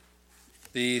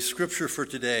The scripture for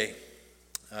today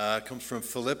comes from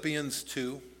Philippians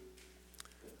 2,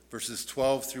 verses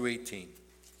 12 through 18.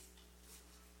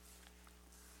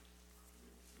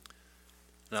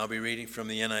 And I'll be reading from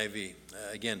the NIV.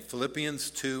 Again,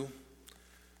 Philippians 2,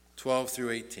 12 through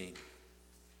 18.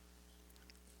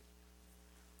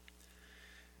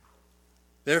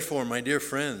 Therefore, my dear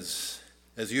friends,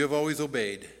 as you have always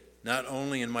obeyed, not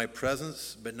only in my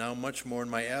presence, but now much more in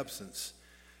my absence,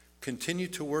 continue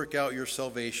to work out your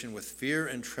salvation with fear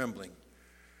and trembling,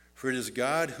 for it is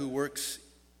God who works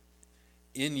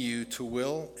in you to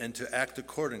will and to act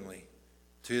accordingly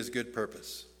to his good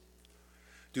purpose.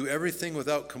 Do everything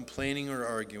without complaining or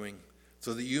arguing,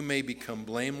 so that you may become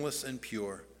blameless and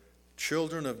pure,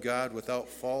 children of God without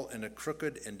fault in a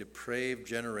crooked and depraved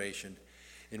generation,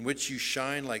 in which you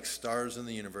shine like stars in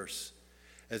the universe,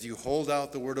 as you hold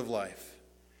out the word of life,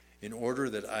 in order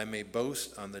that I may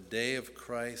boast on the day of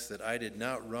Christ that I did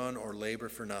not run or labor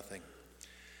for nothing.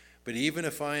 But even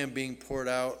if I am being poured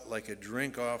out like a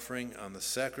drink offering on the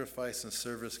sacrifice and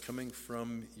service coming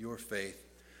from your faith,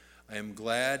 I am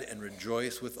glad and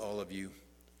rejoice with all of you.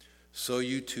 So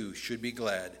you too should be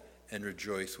glad and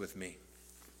rejoice with me.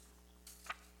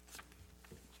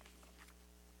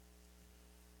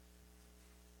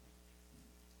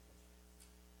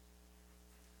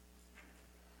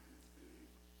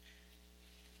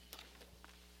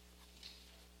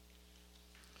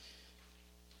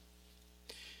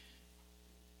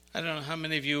 I don't know how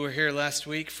many of you were here last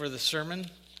week for the sermon,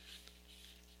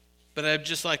 but I'd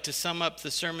just like to sum up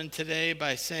the sermon today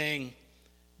by saying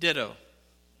ditto.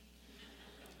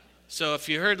 So if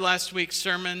you heard last week's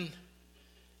sermon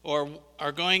or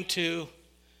are going to,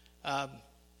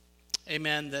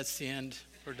 amen, that's the end.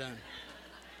 We're done.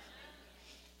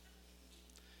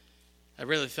 I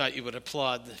really thought you would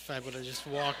applaud if I would have just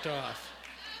walked off.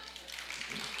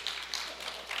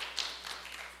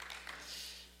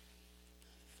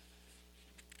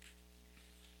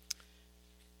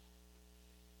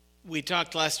 We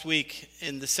talked last week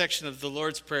in the section of the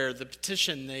Lord's Prayer, the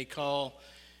petition they call,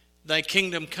 Thy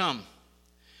Kingdom Come.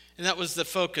 And that was the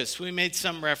focus. We made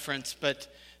some reference, but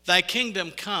Thy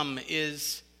Kingdom Come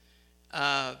is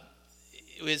the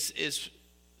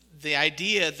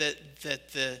idea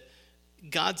that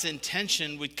God's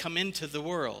intention would come into the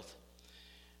world.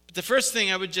 But the first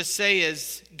thing I would just say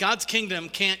is God's kingdom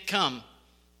can't come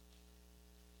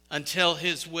until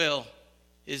his will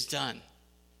is done.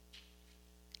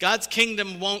 God's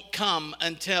kingdom won't come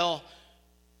until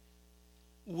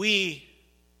we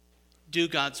do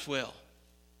God's will.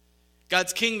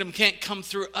 God's kingdom can't come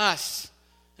through us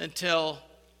until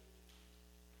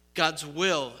God's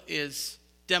will is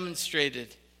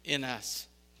demonstrated in us.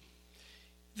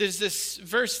 There's this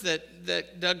verse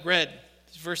that Doug read,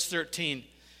 verse 13.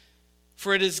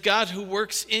 For it is God who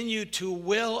works in you to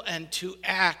will and to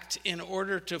act in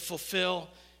order to fulfill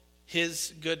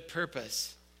his good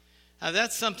purpose. Now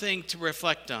that's something to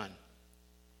reflect on.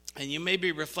 And you may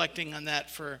be reflecting on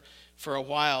that for a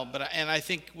while, and I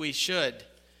think we should.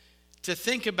 To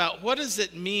think about what does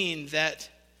it mean that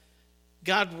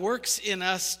God works in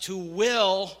us to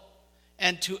will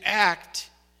and to act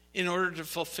in order to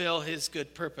fulfill his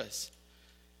good purpose.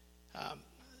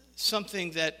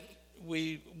 Something that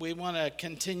we want to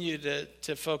continue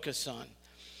to focus on.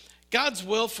 God's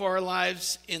will for our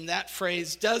lives in that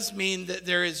phrase does mean that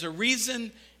there is a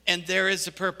reason and there is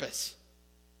a purpose.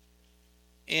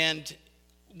 And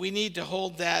we need to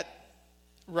hold that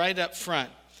right up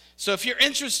front. So if you're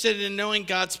interested in knowing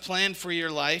God's plan for your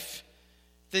life,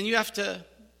 then you have to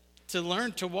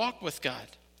learn to walk with God.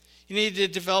 You need to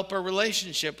develop a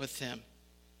relationship with him.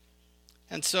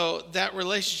 And so that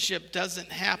relationship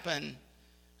doesn't happen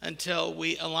until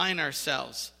we align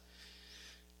ourselves.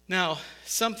 Now,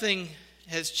 something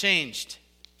has changed.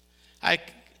 I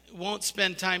won't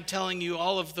spend time telling you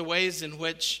all of the ways in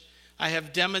which I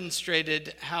have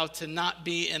demonstrated how to not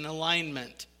be in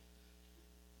alignment.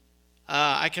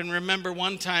 I can remember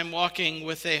one time walking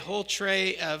with a whole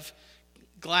tray of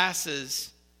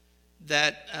glasses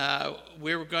that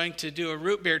we were going to do a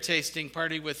root beer tasting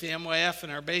party with the MYF in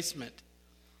our basement.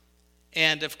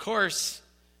 And of course,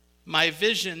 my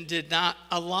vision did not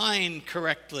align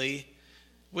correctly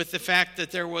with the fact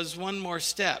that there was one more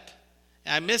step.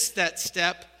 I missed that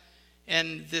step,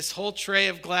 and this whole tray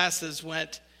of glasses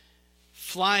went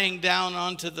flying down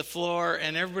onto the floor,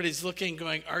 and everybody's looking,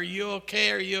 going, "Are you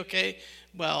okay? Are you okay?"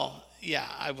 Well, yeah,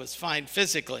 I was fine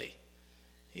physically,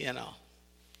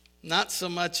 Not so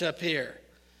much up here.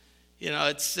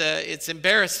 It's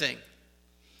embarrassing.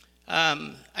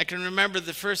 I can remember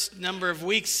the first number of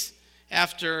weeks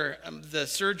after the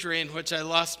surgery in which I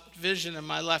lost vision in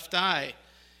my left eye.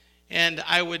 and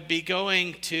I would be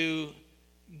going to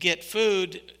get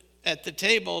food at the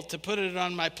table to put it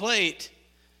on my plate,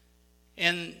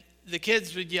 and the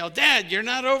kids would yell, "Dad, you're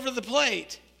not over the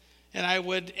plate." And I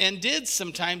would, and did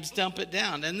sometimes, dump it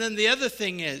down. And then the other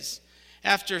thing is,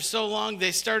 after so long,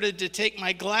 they started to take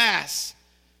my glass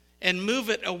and move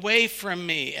it away from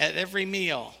me at every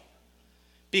meal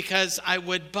because I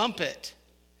would bump it.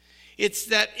 It's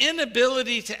that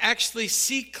inability to actually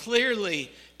see clearly,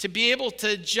 to be able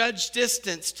to judge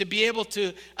distance, to be able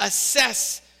to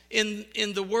assess in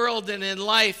the world and in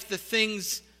life the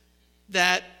things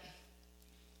that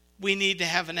we need to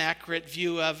have an accurate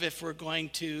view of if we're going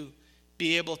to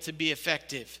be able to be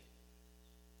effective.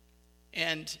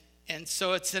 And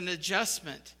so it's an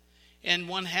adjustment, and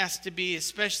one has to be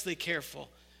especially careful,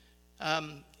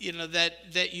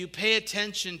 that you pay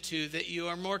attention to, that you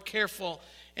are more careful.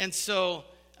 And so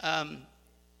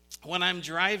when I'm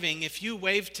driving, if you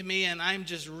wave to me and I'm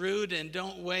just rude and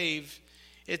don't wave,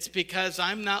 it's because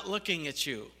I'm not looking at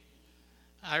you.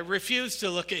 I refuse to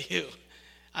look at you.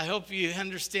 I hope you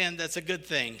understand that's a good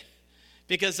thing.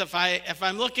 Because if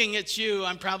I'm looking at you,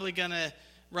 I'm probably going to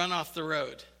run off the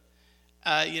road.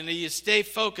 You stay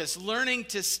focused, learning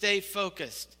to stay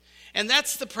focused. And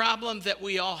that's the problem that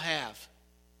we all have.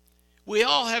 We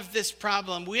all have this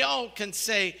problem. We all can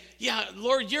say, "Yeah,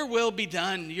 Lord, your will be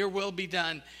done, your will be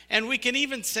done." And we can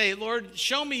even say, "Lord,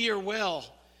 show me your will,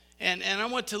 and I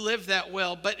want to live that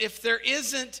will." But if there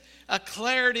isn't a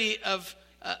clarity of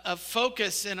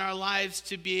focus in our lives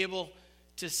to be able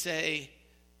to say,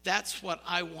 "That's what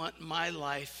I want my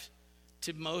life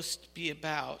to most be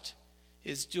about,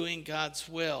 is doing God's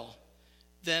will,"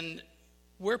 then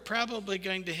we're probably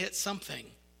going to hit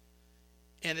something.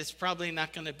 And it's probably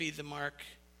not going to be the mark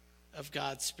of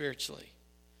God spiritually.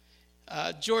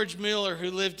 George Mueller,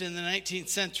 who lived in the 19th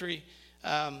century,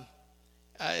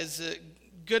 is a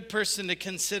good person to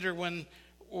consider when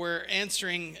we're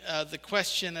answering the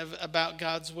question about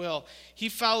God's will. He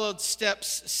followed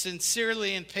steps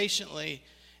sincerely and patiently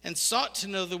and sought to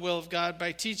know the will of God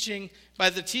by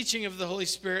the teaching of the Holy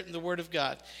Spirit and the Word of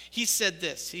God. He said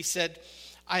this. He said,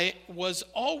 "I was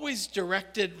always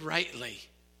directed rightly.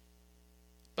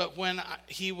 But when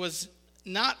he was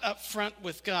not upfront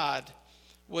with God,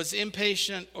 was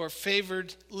impatient or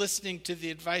favored listening to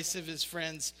the advice of his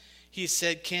friends, he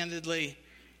said candidly,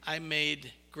 I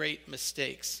made great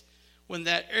mistakes." When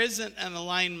there isn't an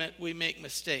alignment, we make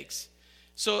mistakes.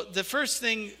 So the first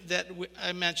thing that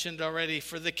I mentioned already,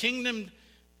 for the kingdom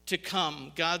to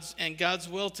come, God's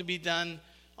will to be done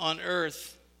on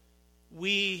earth,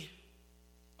 we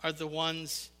are the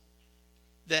ones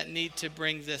that need to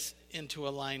bring this into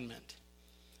alignment.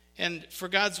 And for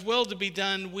God's will to be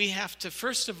done, we have to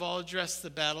first of all address the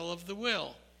battle of the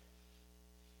will.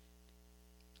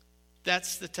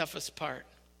 That's the toughest part.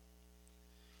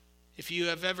 If you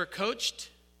have ever coached,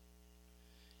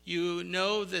 you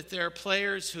know that there are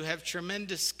players who have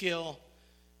tremendous skill.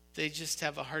 They just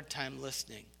have a hard time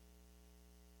listening.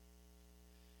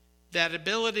 That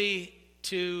ability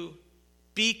to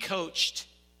be coached,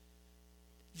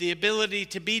 the ability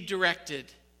to be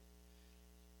directed,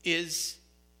 is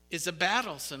a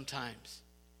battle sometimes.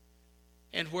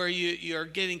 And where you're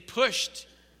getting pushed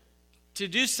to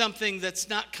do something that's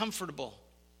not comfortable.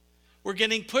 We're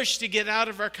getting pushed to get out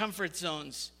of our comfort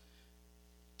zones,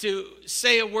 to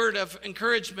say a word of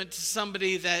encouragement to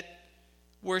somebody that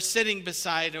we're sitting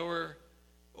beside, or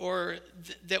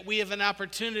that we have an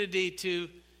opportunity to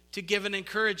give an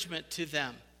encouragement to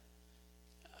them.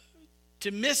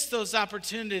 To miss those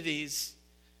opportunities,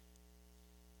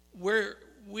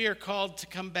 we are called to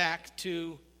come back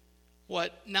to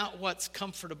not what's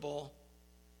comfortable,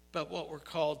 but what we're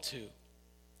called to.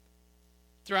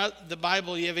 Throughout the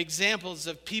Bible, you have examples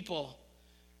of people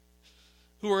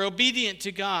who are obedient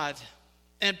to God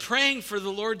and praying for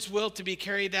the Lord's will to be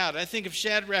carried out. I think of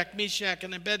Shadrach, Meshach,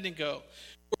 and Abednego,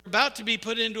 who were about to be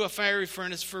put into a fiery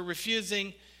furnace for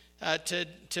refusing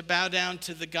to bow down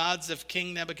to the gods of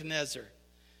King Nebuchadnezzar.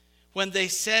 When they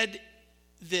said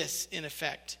this, in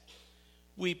effect,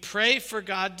 "We pray for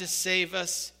God to save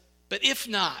us, but if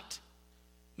not,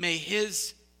 may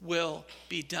his will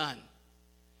be done."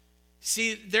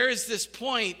 See, there is this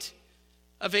point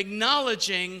of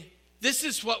acknowledging this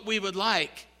is what we would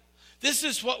like. This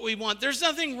is what we want. There's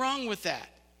nothing wrong with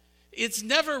that. It's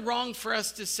never wrong for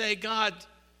us to say, "God,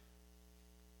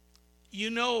 you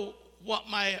know what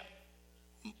my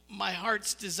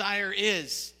heart's desire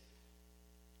is."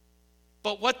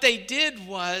 But what they did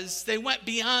was they went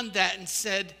beyond that and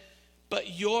said, "But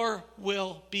your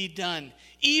will be done.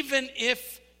 Even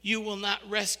if you will not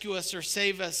rescue us or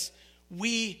save us,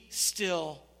 we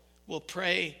still will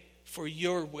pray for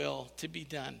your will to be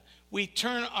done. We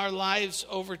turn our lives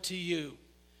over to you.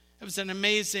 It was an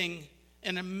amazing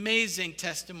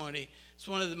testimony. It's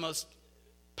one of the most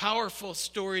powerful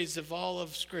stories of all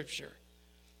of Scripture.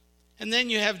 And then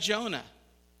you have Jonah,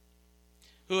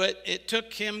 who it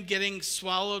took him getting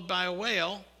swallowed by a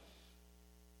whale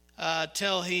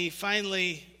till he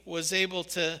finally was able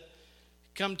to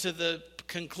come to the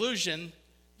conclusion,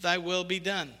 thy will be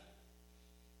done.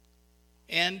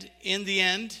 And in the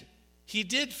end, he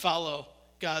did follow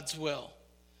God's will.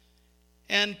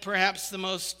 And perhaps the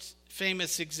most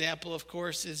famous example, of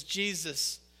course, is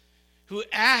Jesus, who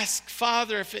asked,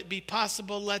 Father, if it be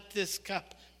possible, let this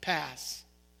cup pass,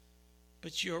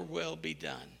 but your will be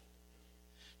done.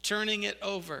 Turning it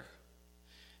over.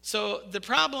 So the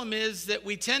problem is that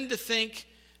we tend to think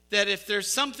that if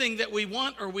there's something that we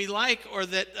want or we like or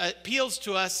that appeals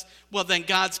to us, well, then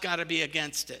God's got to be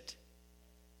against it.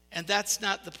 And that's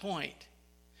not the point.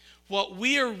 What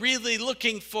we are really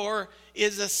looking for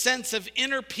is a sense of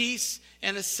inner peace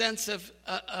and a sense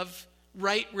of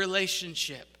right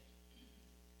relationship.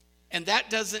 And that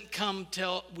doesn't come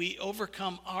till we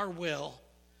overcome our will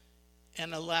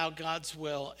and allow God's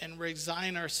will and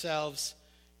resign ourselves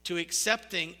to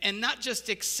accepting, and not just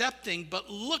accepting, but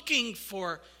looking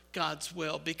for God's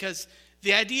will, because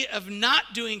the idea of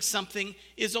not doing something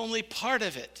is only part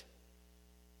of it.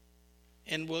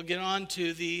 And we'll get on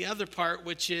to the other part,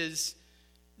 which is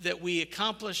that we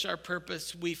accomplish our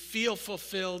purpose. We feel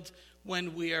fulfilled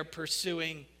when we are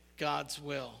pursuing God's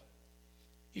will.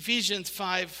 Ephesians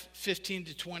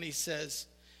 5:15-20 says,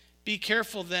 be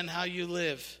careful then how you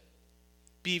live.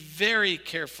 Be very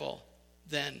careful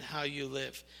then how you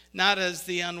live. Not as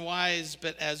the unwise,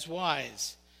 but as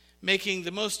wise, making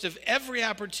the most of every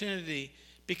opportunity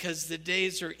because the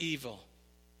days are evil.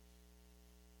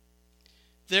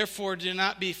 Therefore, do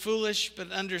not be foolish, but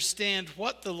understand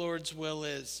what the Lord's will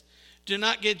is. Do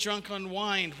not get drunk on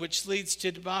wine, which leads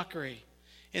to debauchery.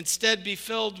 Instead, be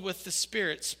filled with the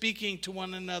Spirit, speaking to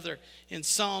one another in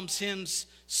psalms, hymns,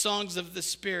 songs of the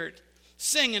Spirit.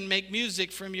 Sing and make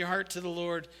music from your heart to the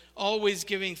Lord, always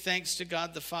giving thanks to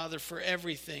God the Father for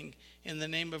everything in the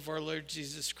name of our Lord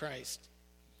Jesus Christ.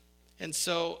 And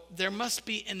so there must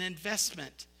be an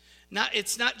investment.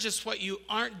 It's not just what you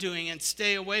aren't doing and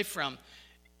stay away from.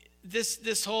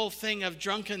 This whole thing of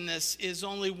drunkenness is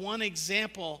only one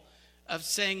example of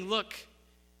saying, look,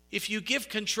 if you give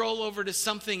control over to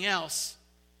something else,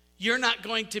 you're not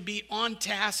going to be on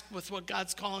task with what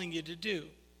God's calling you to do.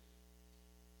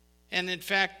 And in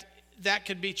fact, that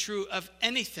could be true of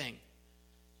anything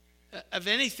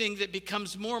that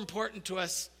becomes more important to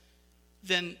us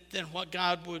than what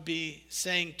God would be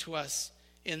saying to us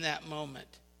in that moment.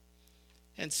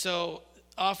 And so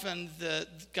often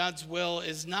God's will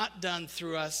is not done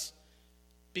through us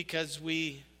because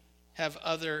we have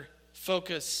another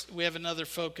focus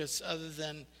other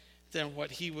than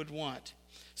what he would want.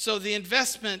 So the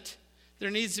investment,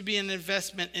 there needs to be an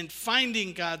investment in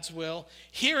finding God's will,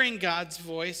 hearing God's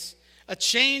voice, a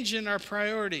change in our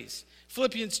priorities.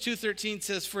 Philippians 2:13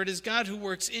 says, for it is God who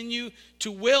works in you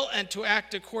to will and to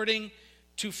act according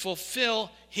to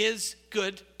fulfill his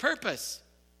good purpose.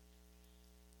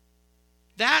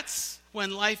 That's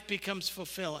when life becomes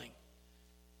fulfilling.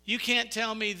 You can't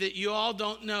tell me that you all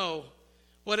don't know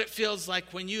what it feels like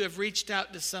when you have reached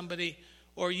out to somebody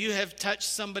or you have touched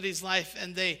somebody's life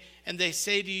and they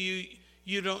say to you,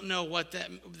 you don't know what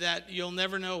that you'll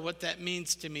never know what that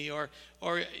means to me, or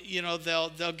you know,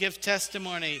 they'll give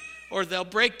testimony, or they'll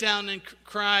break down and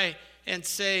cry and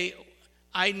say,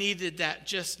 I needed that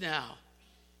just now.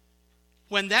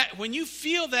 When you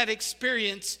feel that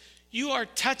experience, you are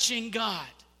touching God.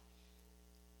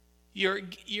 You're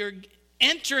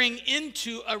entering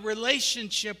into a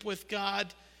relationship with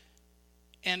God,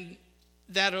 and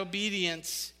that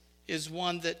obedience is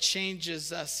one that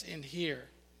changes us in here.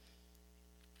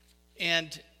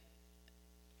 And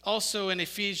also in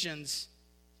Ephesians,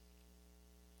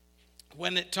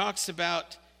 when it talks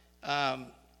about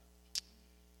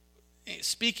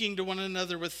speaking to one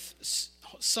another with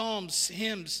psalms,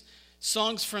 hymns,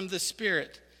 songs from the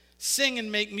Spirit, sing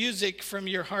and make music from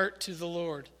your heart to the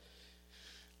Lord.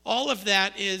 All of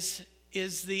that is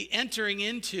the entering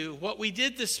into what we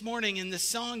did this morning in the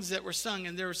songs that were sung,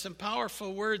 and there were some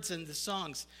powerful words in the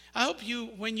songs. I hope you,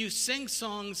 when you sing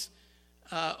songs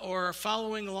or are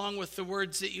following along with the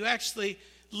words, that you actually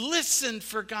listen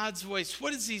for God's voice.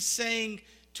 What is he saying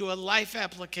to a life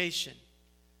application?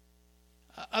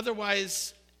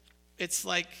 Otherwise, it's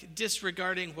like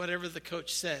disregarding whatever the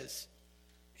coach says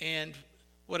and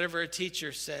whatever a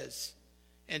teacher says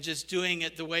and just doing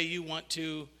it the way you want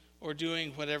to or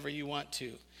doing whatever you want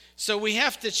to. So we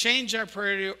have to change our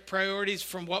priorities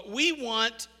from what we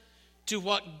want to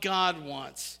what God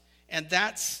wants. And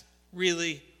that's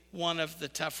really one of the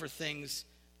tougher things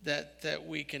that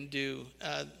we can do,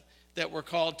 that we're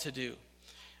called to do.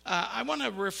 I want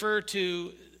to refer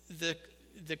to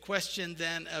the question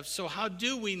then of, so how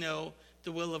do we know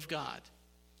the will of God?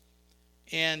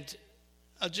 And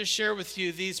I'll just share with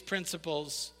you these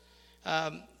principles.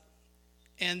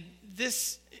 And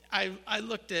this, I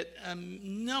looked at a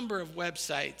number of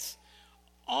websites.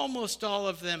 Almost all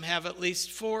of them have at least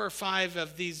 4 or 5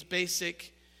 of these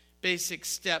basic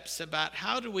steps about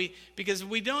how do we, because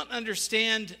we don't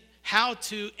understand how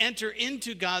to enter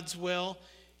into God's will,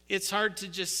 it's hard to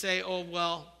just say, oh,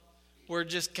 well, we're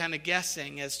just kind of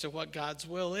guessing as to what God's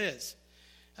will is.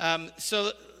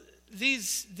 So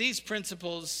these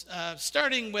principles,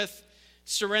 starting with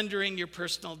surrendering your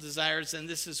personal desires, and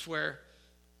this is where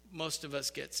most of us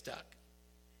get stuck.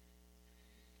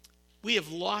 We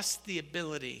have lost the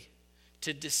ability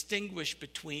to distinguish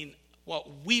between what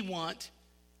we want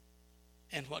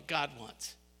and what God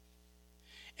wants.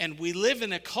 And we live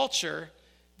in a culture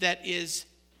that is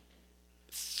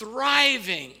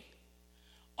thriving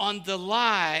on the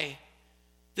lie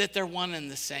that they're one and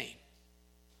the same.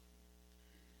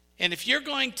 And if you're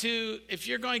going to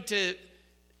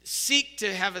seek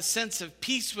to have a sense of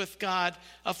peace with God,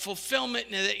 of fulfillment,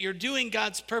 and that you're doing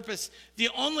God's purpose, the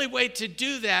only way to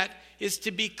do that is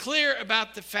to be clear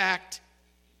about the fact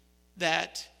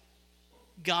that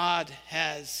God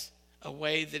has a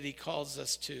way that he calls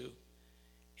us to,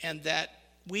 and that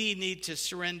we need to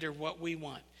surrender what we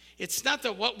want. It's not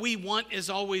that what we want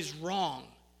is always wrong.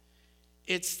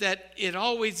 It's that it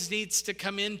always needs to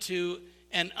come into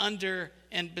and under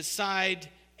and beside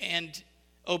and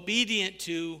obedient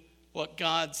to what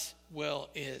God's will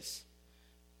is.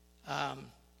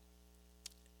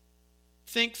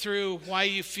 Think through why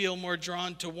you feel more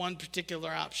drawn to one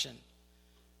particular option.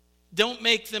 Don't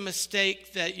make the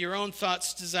mistake that your own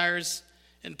thoughts, desires,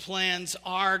 and plans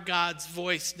are God's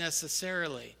voice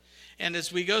necessarily. And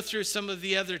as we go through some of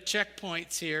the other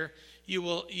checkpoints here, you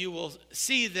will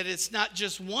see that it's not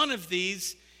just one of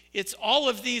these, it's all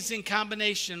of these in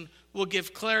combination will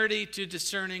give clarity to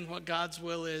discerning what God's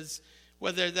will is,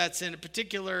 whether that's in a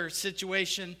particular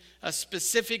situation, a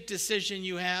specific decision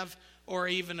you have, or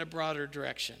even a broader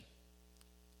direction.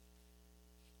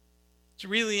 To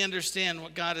really understand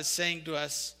what God is saying to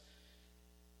us,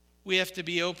 we have to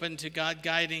be open to God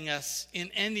guiding us in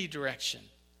any direction.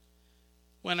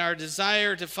 When our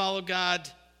desire to follow God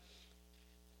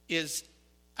is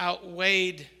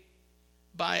outweighed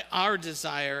by our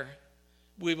desire,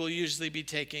 we will usually be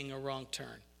taking a wrong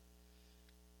turn.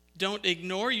 Don't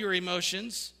ignore your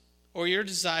emotions or your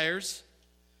desires.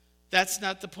 That's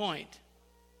not the point.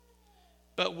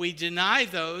 But we deny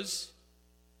those,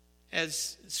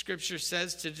 as Scripture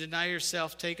says, to deny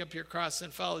yourself, take up your cross,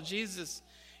 and follow Jesus.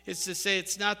 It's to say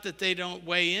it's not that they don't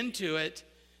weigh into it,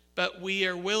 but we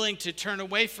are willing to turn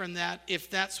away from that if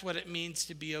that's what it means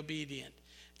to be obedient.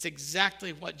 It's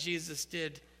exactly what Jesus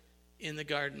did in the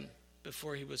garden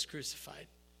before he was crucified,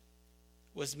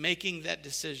 was making that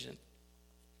decision.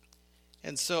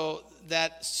 And so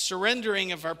that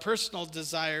surrendering of our personal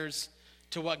desires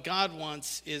to what God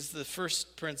wants is the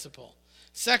first principle.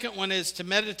 Second one is to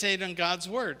meditate on God's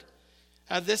word.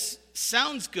 This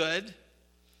sounds good,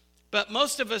 but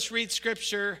most of us read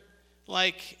Scripture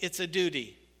like it's a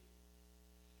duty.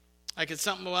 Like it's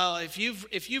something, well, if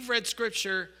you've read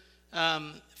Scripture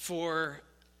for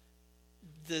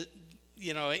the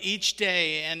each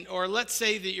day, or let's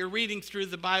say that you're reading through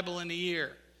the Bible in a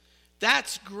year,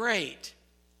 that's great.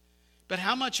 But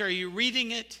how much are you reading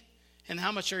it, and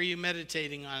how much are you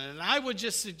meditating on it? And I would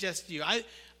just suggest to you,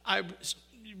 I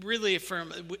really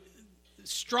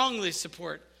strongly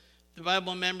support the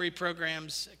Bible memory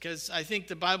programs, because I think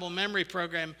the Bible memory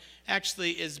program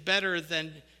actually is better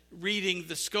than reading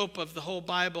the scope of the whole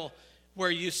Bible, where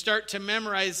you start to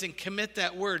memorize and commit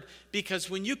that word. Because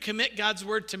when you commit God's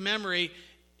word to memory,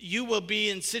 you will be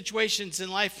in situations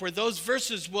in life where those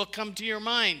verses will come to your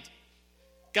mind.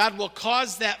 God will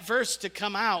cause that verse to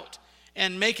come out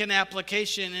and make an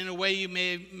application in a way you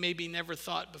maybe never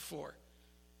thought before.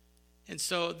 And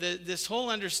so this whole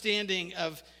understanding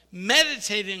of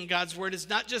meditating on God's word is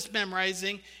not just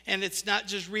memorizing, and it's not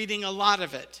just reading a lot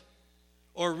of it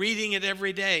or reading it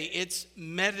every day. It's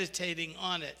meditating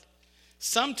on it.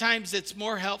 Sometimes it's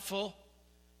more helpful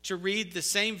to read the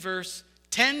same verse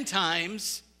 10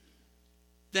 times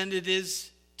than it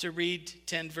is to read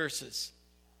 10 verses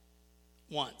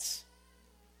once.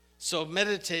 So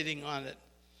meditating on it.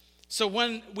 So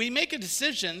when we make a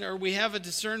decision or we have a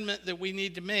discernment that we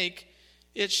need to make,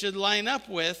 it should line up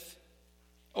with,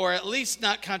 or at least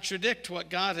not contradict, what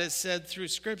God has said through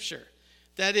Scripture.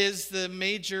 That is the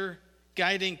major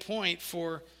guiding point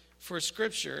for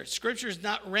Scripture. Scripture is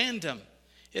not random.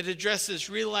 It addresses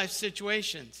real-life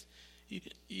situations.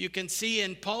 You can see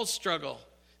in Paul's struggle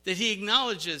that he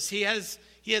acknowledges he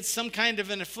had some kind of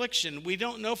an affliction. We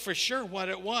don't know for sure what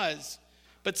it was,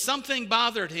 but something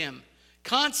bothered him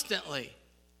constantly.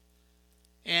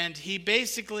 And he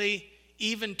basically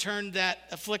even turned that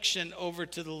affliction over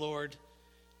to the Lord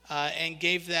and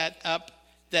gave that up,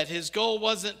 that his goal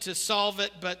wasn't to solve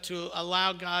it, but to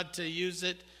allow God to use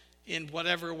it in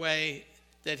whatever way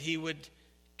that he would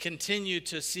continue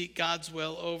to seek God's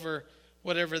will over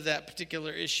whatever that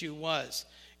particular issue was.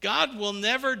 God will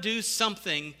never do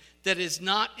something that is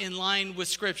not in line with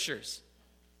Scriptures.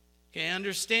 Okay,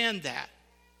 understand that.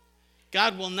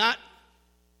 God will not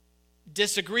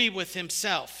disagree with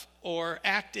himself or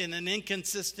act in an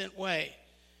inconsistent way.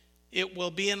 It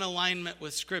will be in alignment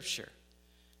with Scripture.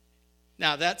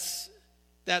 Now, that's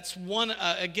one,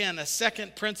 again, a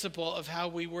second principle of how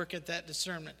we work at that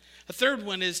discernment. A third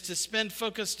one is to spend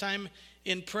focused time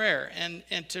in prayer and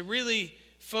to really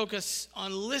focus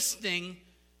on listening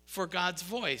for God's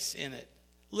voice in it,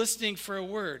 listening for a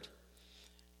word.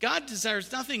 God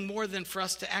desires nothing more than for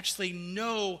us to actually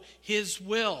know his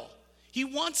will. He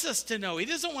wants us to know. He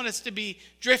doesn't want us to be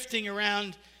drifting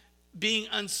around, being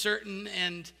uncertain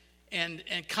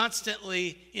and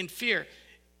constantly in fear.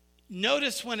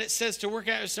 Notice when it says to work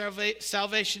out your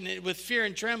salvation with fear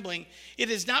and trembling, it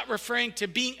is not referring to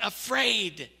being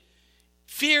afraid.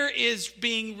 Fear is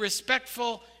being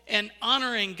respectful and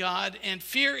honoring God, and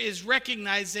fear is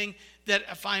recognizing that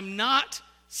if I'm not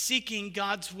seeking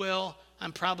God's will,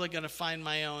 I'm probably going to find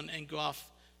my own and go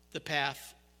off the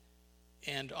path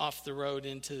and off the road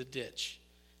into the ditch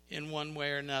in one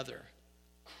way or another.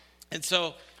 And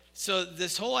so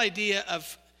this whole idea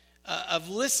of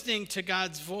listening to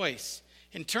God's voice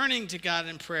and turning to God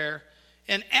in prayer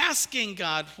and asking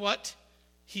God what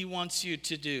he wants you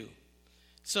to do.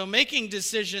 So making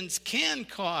decisions can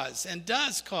cause and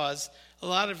does cause a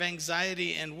lot of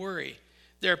anxiety and worry.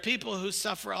 There are people who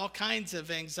suffer all kinds of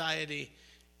anxiety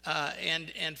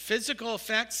and physical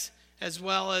effects as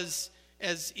well as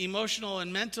emotional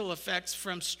and mental effects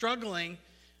from struggling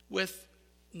with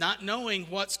not knowing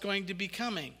what's going to be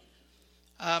coming.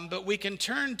 But we can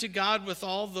turn to God with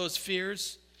all those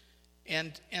fears,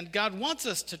 and God wants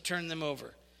us to turn them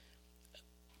over.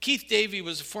 Keith Davey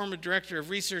was a former director of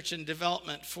research and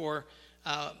development for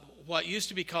what used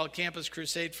to be called Campus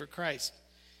Crusade for Christ,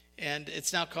 and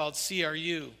it's now called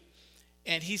CRU.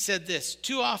 And he said this: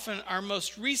 too often our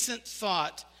most recent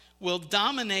thought will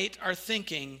dominate our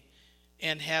thinking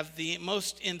and have the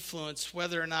most influence,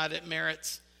 whether or not it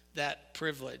merits that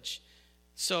privilege.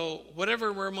 So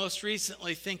whatever we're most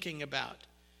recently thinking about.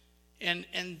 And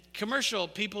commercial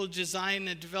people design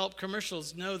and develop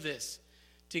commercials know this,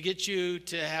 to get you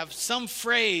to have some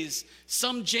phrase,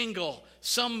 some jingle,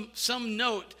 some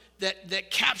note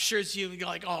that captures you and you're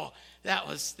like, oh, that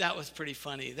was pretty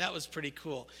funny. That was pretty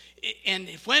cool. And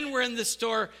when we're in the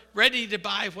store ready to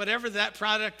buy whatever that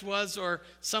product was or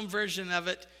some version of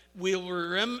it, we'll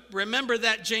remember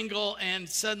that jingle and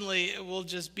suddenly it will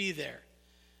just be there.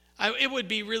 It would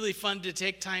be really fun to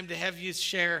take time to have you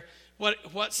share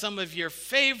what some of your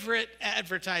favorite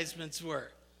advertisements were.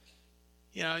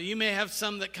 You know, you may have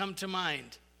some that come to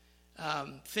mind,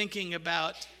 thinking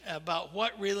about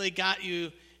what really got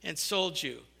you and sold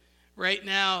you. Right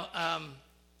now,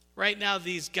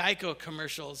 these Geico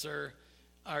commercials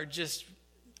are just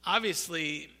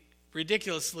obviously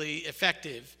ridiculously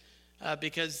effective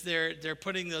because they're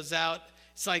putting those out.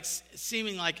 It's like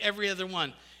seeming like every other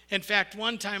one. In fact,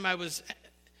 one time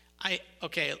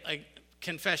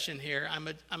confession here.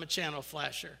 I'm a channel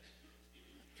flasher.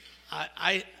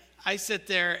 I sit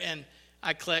there and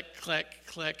I click,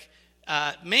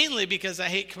 mainly because I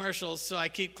hate commercials, so I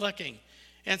keep clicking.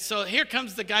 And so here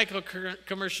comes the Geico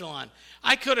commercial on.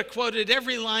 I could have quoted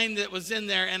every line that was in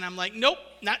there, and I'm like, nope,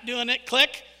 not doing it.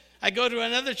 Click. I go to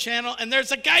another channel, and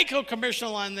there's a Geico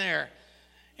commercial on there.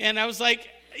 And I was like,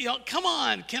 come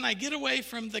on, can I get away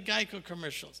from the Geico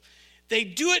commercials? They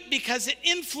do it because it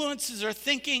influences our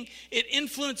thinking, it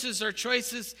influences our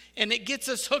choices, and it gets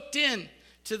us hooked in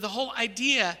to the whole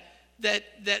idea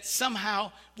that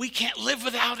somehow we can't live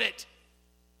without it.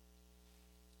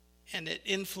 And it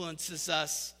influences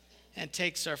us and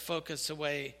takes our focus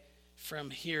away from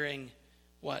hearing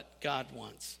what God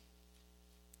wants.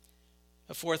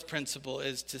 A fourth principle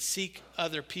is to seek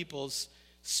other people's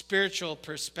spiritual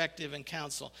perspective and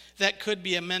counsel. That could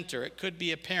be a mentor. It could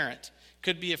be a parent. It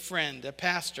could be a friend, a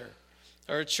pastor,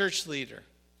 or a church leader.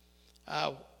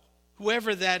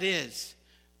 Whoever that is,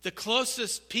 the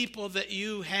closest people that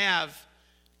you have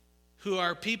who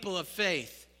are people of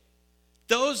faith,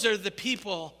 those are the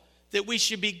people that we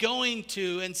should be going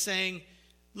to and saying,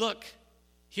 look,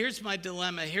 here's my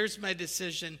dilemma, here's my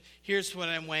decision, here's what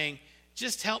I'm weighing.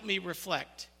 Just help me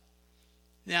reflect.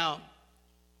 Now,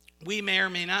 we may or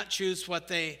may not choose what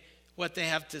they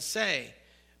have to say,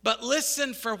 but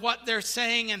listen for what they're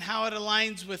saying and how it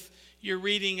aligns with your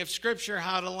reading of Scripture,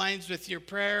 how it aligns with your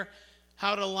prayer,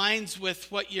 how it aligns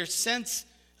with what your sense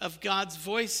of God's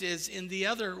voice is in the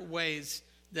other ways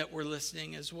that we're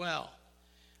listening as well.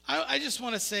 I just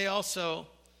want to say also,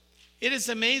 it is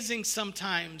amazing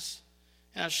sometimes,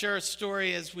 and I'll share a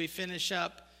story as we finish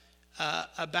up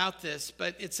about this,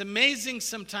 but it's amazing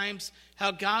sometimes how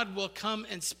God will come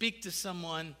and speak to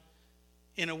someone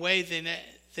in a way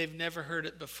they've never heard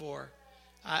it before.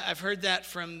 I've heard that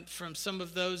from some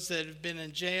of those that have been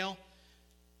in jail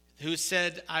who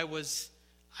said,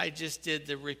 I just did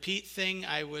the repeat thing.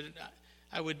 I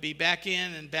would be back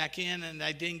in and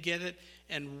I didn't get it.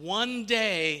 And one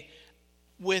day,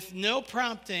 with no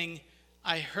prompting,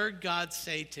 I heard God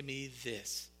say to me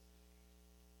this.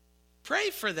 Pray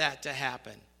for that to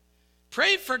happen.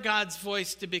 Pray for God's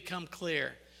voice to become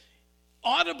clear.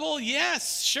 Audible,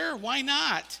 yes, sure, why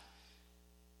not?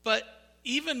 But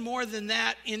even more than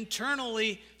that,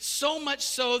 internally, so much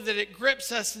so that it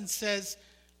grips us and says,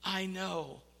 I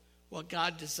know what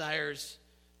God desires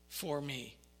for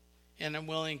me. And I'm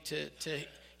willing to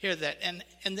hear that.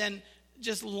 And then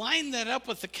just line that up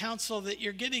with the counsel that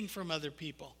you're getting from other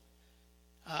people.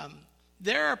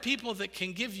 There are people that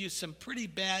can give you some pretty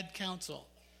bad counsel.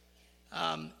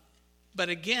 But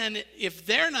again, if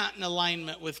they're not in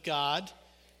alignment with God,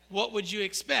 what would you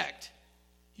expect?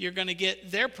 You're going to get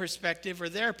their perspective or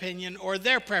their opinion or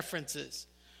their preferences.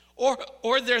 Or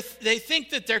they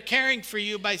think that they're caring for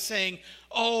you by saying,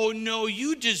 oh, no,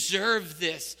 you deserve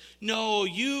this. No,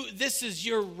 this is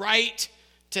your right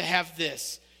to have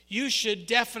this. You should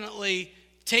definitely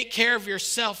take care of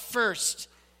yourself first.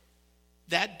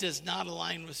 That does not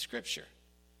align with Scripture.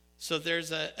 So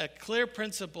there's a clear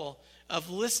principle of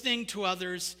listening to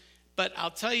others, but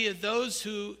I'll tell you, those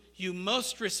who you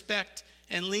most respect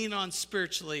and lean on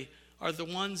spiritually are the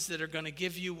ones that are going to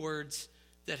give you words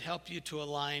that help you to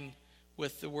align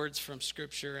with the words from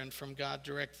Scripture and from God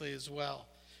directly as well.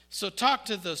 So talk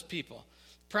to those people.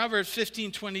 Proverbs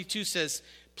 15:22 says,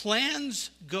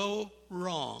 plans go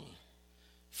wrong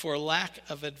for lack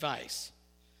of advice.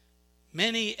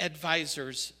 Many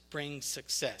advisors bring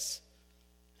success.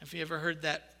 Have you ever heard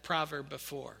that proverb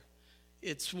before?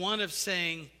 It's one of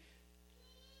saying,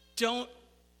 don't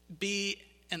be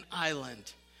an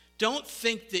island. Don't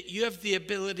think that you have the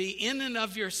ability in and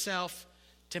of yourself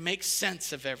to make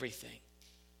sense of everything.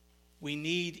 We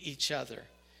need each other.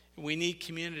 We need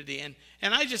community. And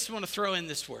I just want to throw in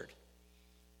this word.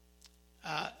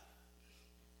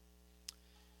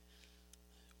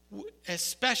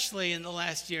 Especially in the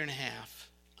last year and a half,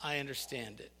 I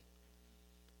understand it.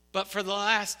 But for the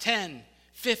last 10,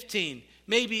 15,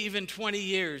 maybe even 20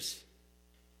 years,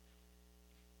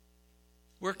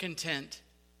 we're content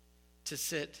to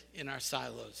sit in our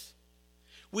silos.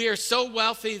 We are so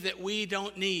wealthy that we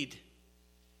don't need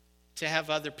to have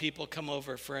other people come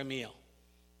over for a meal.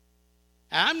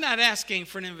 I'm not asking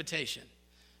for an invitation.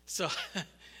 So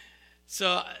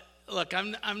look,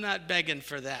 I'm not begging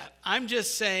for that. I'm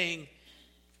just saying,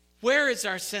 where is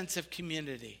our sense of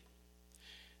community?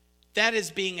 That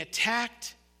is being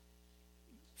attacked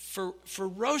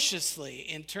ferociously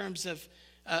in terms of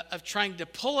trying to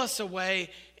pull us away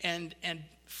and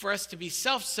for us to be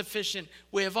self-sufficient.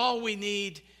 We have all we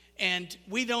need, and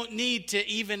we don't need to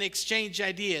even exchange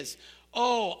ideas.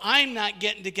 Oh, I'm not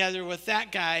getting together with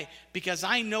that guy because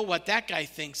I know what that guy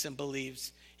thinks and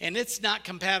believes, and it's not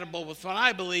compatible with what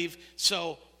I believe,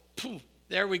 so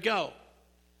there we go.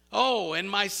 Oh, in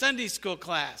my Sunday school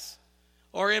class,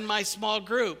 or in my small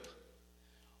group,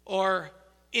 or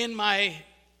in my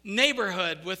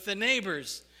neighborhood with the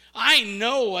neighbors, I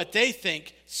know what they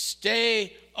think.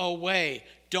 Stay away.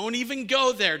 Don't even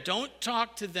go there. Don't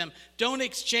talk to them. Don't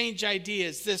exchange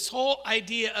ideas. This whole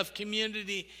idea of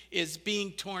community is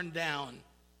being torn down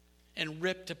and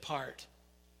ripped apart.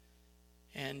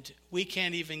 And we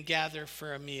can't even gather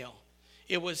for a meal.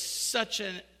 It was such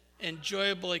an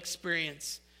enjoyable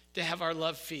experience to have our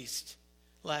love feast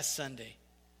last Sunday.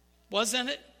 Wasn't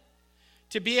it?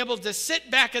 To be able to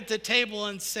sit back at the table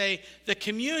and say, the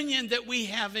communion that we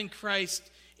have in Christ,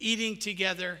 eating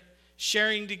together,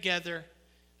 sharing together,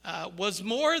 was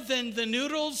more than the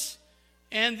noodles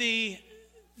and the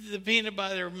peanut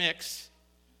butter mix.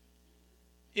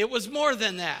 It was more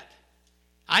than that.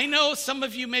 I know some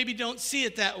of you maybe don't see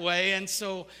it that way, and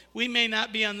so we may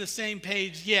not be on the same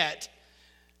page yet.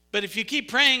 But if you keep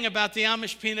praying about the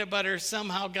Amish peanut butter,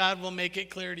 somehow God will make it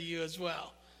clear to you as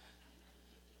well.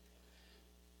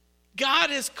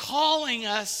 God is calling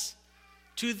us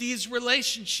to these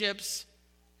relationships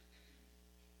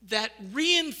that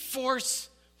reinforce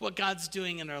what God's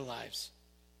doing in our lives.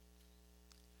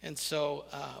 And so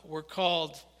we're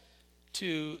called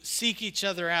to seek each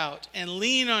other out and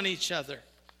lean on each other.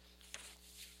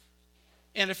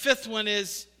 And a fifth one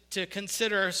is to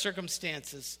consider our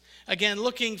circumstances. Again,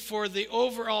 looking for the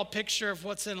overall picture of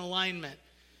what's in alignment.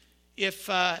 If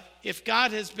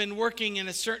God has been working in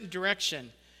a certain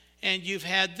direction, and you've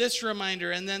had this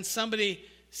reminder, and then somebody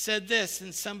said this,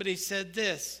 and somebody said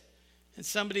this, and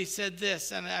somebody said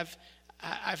this, and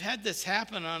I've had this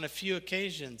happen on a few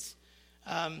occasions.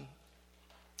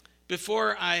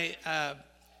 Before I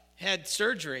had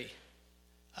surgery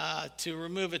to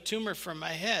remove a tumor from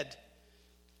my head,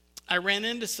 I ran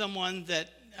into someone that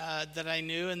I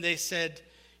knew, and they said,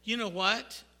 "You know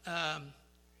what? I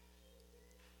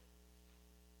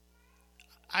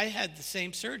had the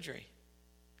same surgery."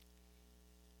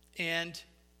 And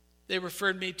they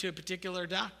referred me to a particular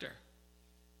doctor.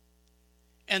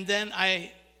 And then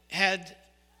I had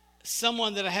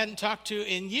someone that I hadn't talked to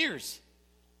in years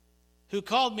who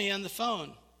called me on the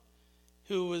phone,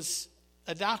 who was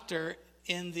a doctor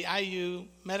in the IU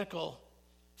medical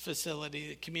facility,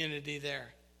 the community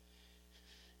there,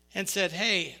 and said,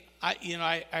 "Hey,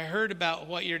 I heard about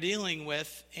what you're dealing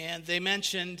with," and they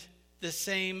mentioned the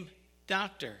same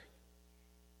doctor.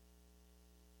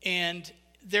 And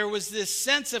there was this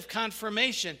sense of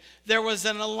confirmation. There was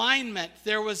an alignment.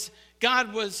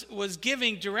 God was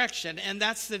giving direction, and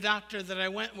that's the doctor that I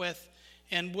went with,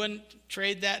 and wouldn't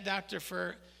trade that doctor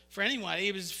for anyone.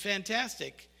 He was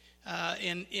fantastic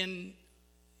in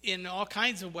all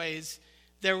kinds of ways.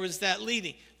 There was that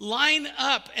leading. Line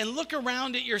up and look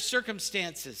around at your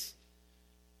circumstances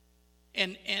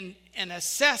and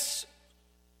assess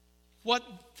what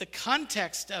the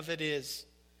context of it is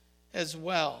as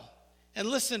well. And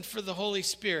listen for the Holy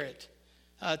Spirit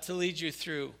to lead you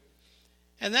through.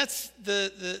 And that's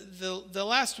the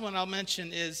last one I'll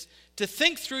mention is to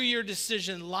think through your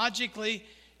decision logically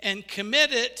and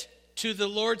commit it to the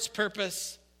Lord's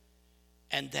purpose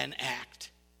and then act.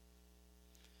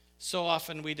 So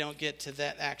often we don't get to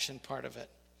that action part of it.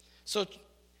 So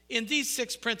in these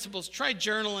 6 principles, try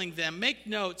journaling them, make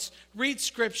notes, read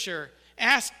scripture,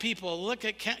 ask people,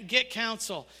 get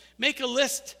counsel, make a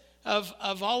list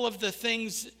of all of the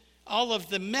things, all of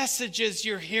the messages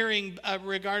you're hearing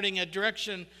regarding a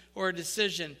direction or a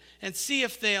decision, and see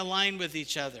if they align with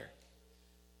each other.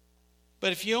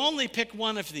 But if you only pick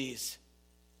one of these,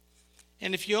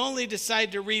 and if you only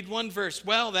decide to read one verse,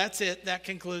 well, that's it. That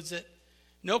concludes it.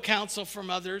 No counsel from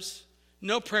others,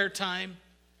 no prayer time,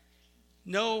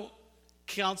 no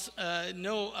counsel,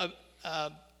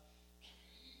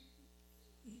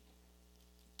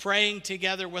 praying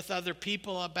together with other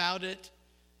people about it,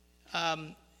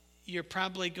 you're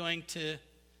probably going to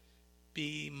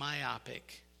be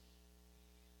myopic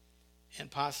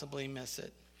and possibly miss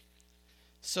it.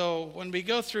 So when we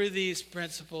go through these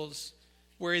principles,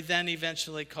 we're then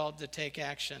eventually called to take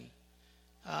action.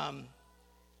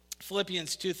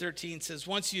 Philippians 2:13 says,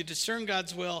 once you discern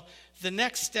God's will, the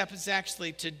next step is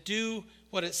actually to do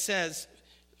what it says,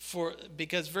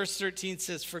 because verse 13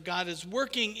 says, for God is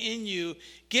working in you,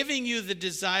 giving you the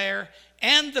desire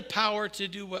and the power to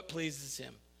do what pleases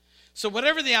him. So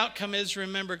whatever the outcome is,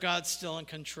 remember God's still in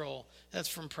control. That's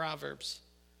from Proverbs.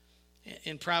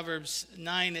 In Proverbs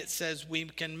 9, it says, we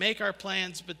can make our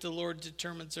plans, but the Lord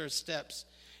determines our steps.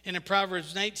 And in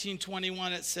Proverbs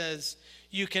 19:21, it says,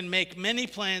 you can make many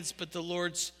plans, but the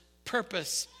Lord's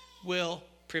purpose will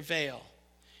prevail.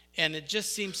 And it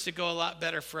just seems to go a lot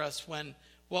better for us when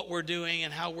what we're doing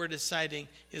and how we're deciding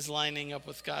is lining up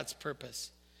with God's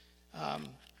purpose.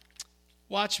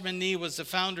 Watchman Nee was the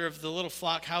founder of the Little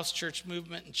Flock House Church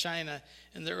movement in China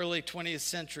in the early 20th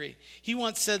century. He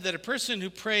once said that a person who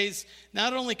prays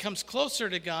not only comes closer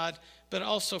to God, but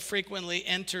also frequently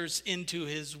enters into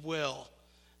his will.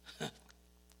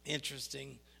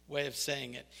 Interesting way of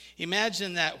saying it.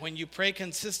 Imagine that when you pray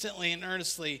consistently and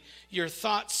earnestly, your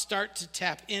thoughts start to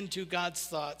tap into God's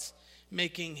thoughts,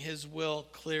 making his will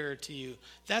clearer to you.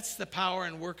 That's the power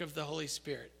and work of the Holy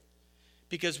Spirit.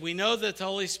 Because we know that the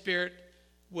Holy Spirit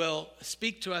will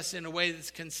speak to us in a way that's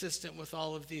consistent with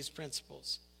all of these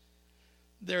principles.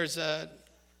 There's a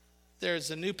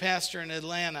new pastor in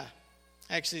Atlanta.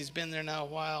 Actually, he's been there now a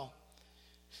while.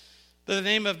 By the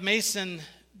name of Mason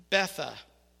Betha.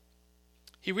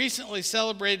 He recently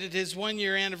celebrated his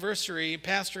 1-year anniversary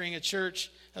pastoring a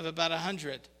church of about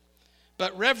 100.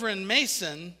 But Reverend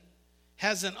Mason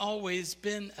hasn't always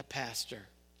been a pastor.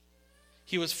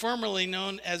 He was formerly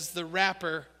known as the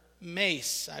rapper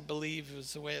Mace, I believe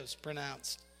was the way it was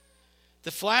pronounced.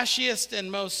 The flashiest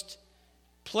and most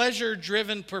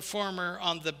pleasure-driven performer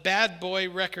on the Bad Boy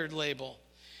record label.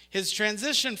 His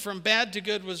transition from bad to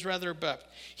good was rather abrupt.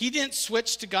 He didn't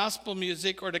switch to gospel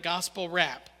music or to gospel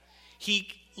rap. He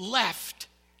left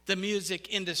the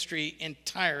music industry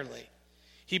entirely.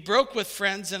 He broke with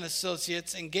friends and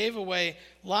associates and gave away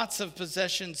lots of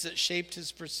possessions that shaped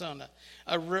his persona.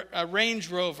 A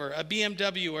Range Rover, a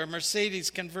BMW or Mercedes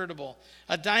convertible,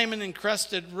 a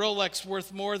diamond-encrusted Rolex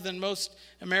worth more than most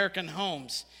American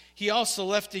homes. He also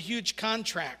left a huge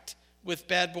contract with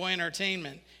Bad Boy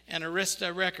Entertainment and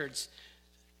Arista Records.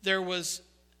 There was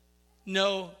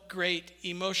no great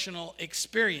emotional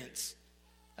experience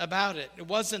about it. It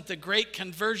wasn't the great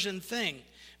conversion thing.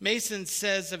 Mason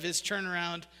says of his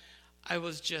turnaround, I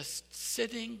was just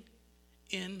sitting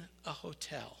in a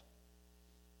hotel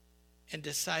and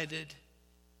decided,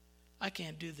 I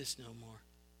can't do this no more.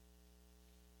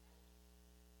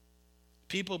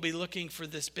 People be looking for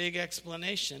this big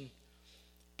explanation,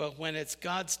 but when it's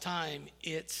God's time,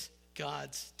 it's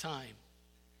God's time.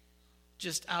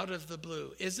 Just out of the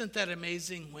blue. Isn't that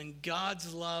amazing when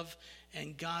God's love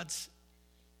and God's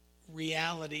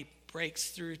reality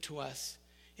breaks through to us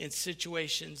in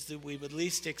situations that we would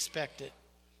least expect it?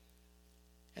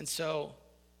 And so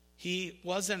he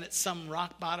wasn't at some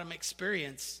rock bottom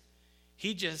experience.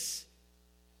 He just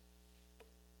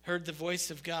heard the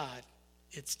voice of God.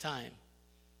 It's time.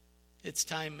 It's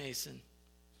time, Mason.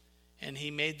 And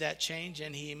he made that change,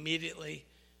 and he immediately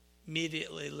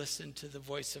listened to the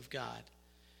voice of God.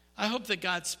 I hope that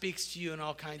God speaks to you in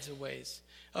all kinds of ways.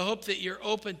 I hope that you're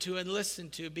open to and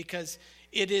listen to, because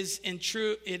it is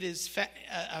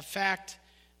a fact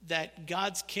that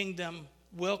God's kingdom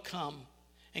will come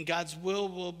and God's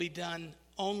will be done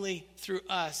only through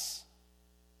us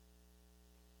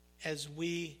as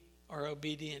we are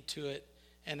obedient to it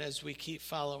and as we keep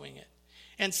following it.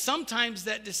 And sometimes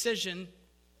that decision,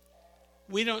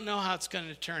 we don't know how it's going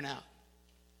to turn out.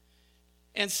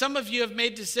 And some of you have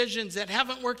made decisions that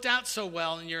haven't worked out so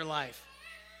well in your life.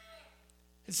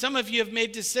 And some of you have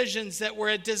made decisions that were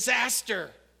a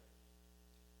disaster.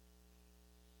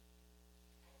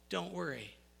 Don't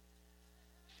worry.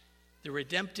 The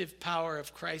redemptive power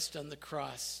of Christ on the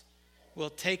cross will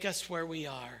take us where we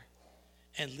are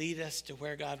and lead us to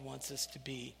where God wants us to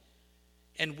be.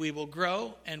 And we will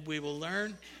grow and we will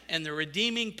learn, and the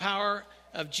redeeming power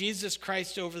of Jesus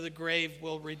Christ over the grave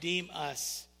will redeem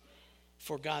us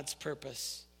for God's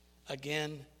purpose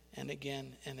again and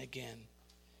again and again.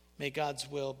 May God's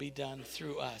will be done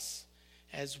through us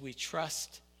as we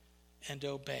trust and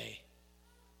obey.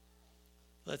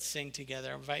 Let's sing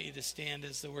together. I invite you to stand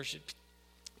as the worship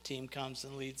team comes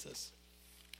and leads us.